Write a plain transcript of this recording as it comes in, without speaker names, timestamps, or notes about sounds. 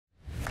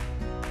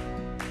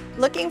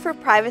Looking for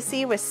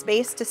privacy with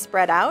space to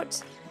spread out?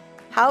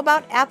 How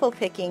about apple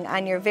picking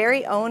on your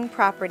very own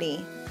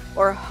property?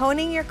 Or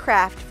honing your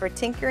craft for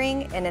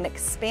tinkering in an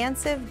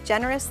expansive,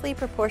 generously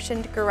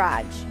proportioned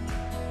garage?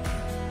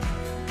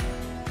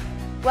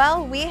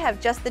 Well, we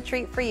have just the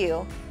treat for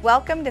you.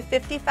 Welcome to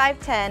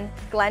 5510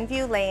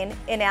 Glenview Lane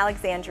in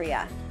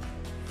Alexandria.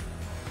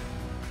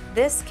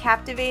 This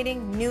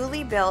captivating,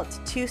 newly built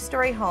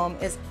two-story home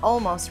is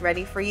almost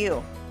ready for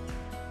you.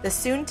 The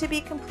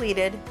soon-to-be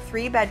completed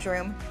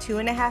 3-bedroom,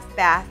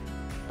 2.5-bath,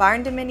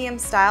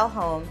 barndominium-style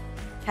home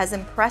has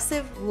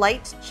impressive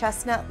light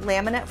chestnut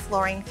laminate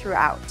flooring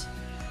throughout.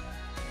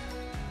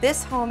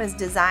 This home is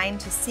designed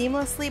to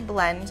seamlessly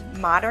blend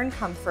modern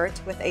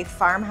comfort with a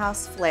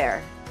farmhouse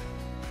flair.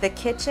 The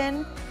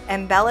kitchen,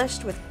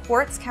 embellished with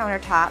quartz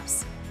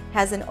countertops,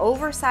 has an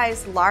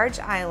oversized large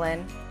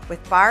island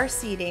with bar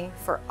seating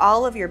for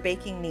all of your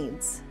baking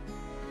needs.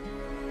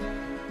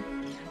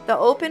 The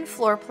open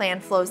floor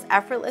plan flows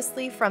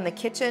effortlessly from the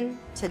kitchen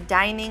to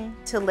dining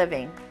to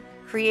living,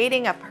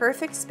 creating a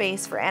perfect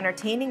space for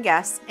entertaining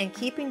guests and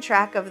keeping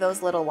track of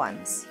those little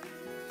ones.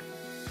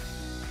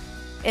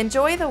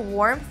 Enjoy the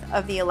warmth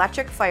of the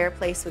electric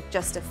fireplace with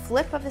just a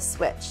flip of a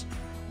switch,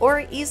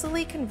 or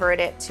easily convert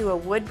it to a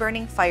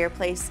wood-burning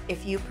fireplace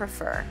if you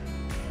prefer.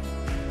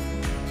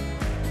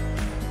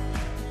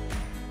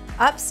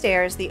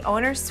 Upstairs, the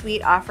owner's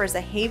suite offers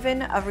a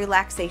haven of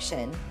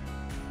relaxation.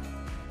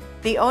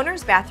 The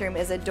owner's bathroom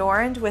is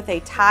adorned with a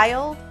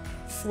tiled,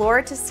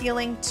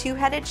 floor-to-ceiling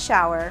 2-headed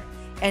shower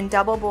and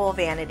double bowl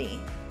vanity.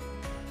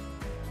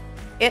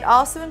 It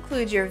also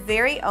includes your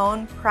very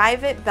own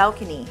private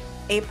balcony,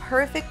 a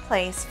perfect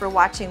place for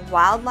watching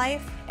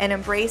wildlife and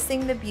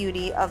embracing the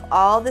beauty of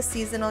all the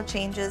seasonal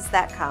changes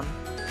that come.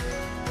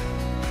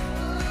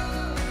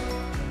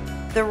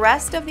 The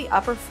rest of the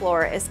upper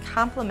floor is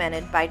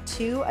complemented by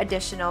 2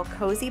 additional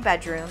cozy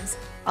bedrooms,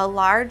 a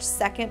large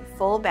second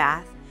full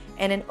bath,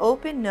 and an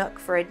open nook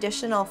for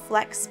additional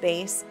flex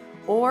space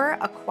or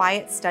a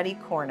quiet study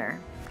corner.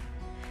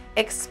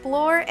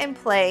 Explore and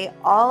play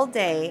all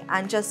day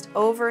on just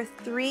over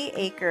 3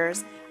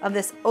 acres of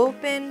this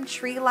open,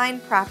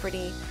 tree-lined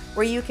property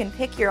where you can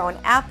pick your own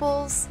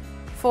apples,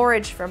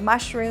 forage for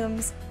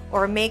mushrooms,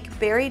 or make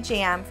berry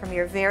jam from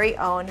your very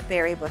own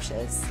berry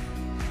bushes.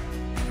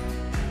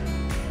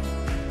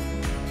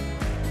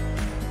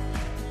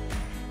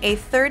 A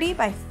 30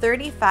 by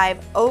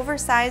 35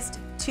 oversized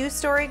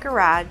 2-story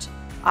garage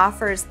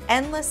offers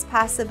endless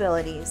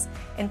possibilities,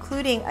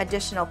 including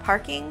additional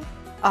parking,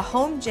 a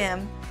home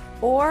gym,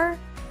 or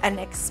an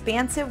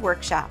expansive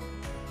workshop.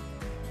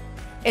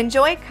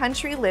 Enjoy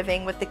country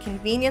living with the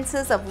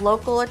conveniences of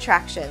local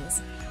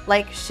attractions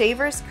like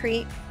Shavers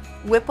Creek,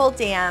 Whipple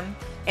Dam,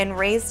 and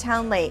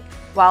Raystown Lake,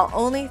 while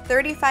only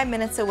 35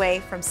 minutes away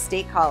from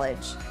State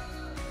College.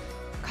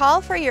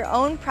 Call for your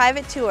own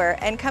private tour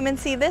and come and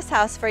see this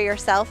house for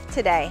yourself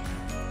today.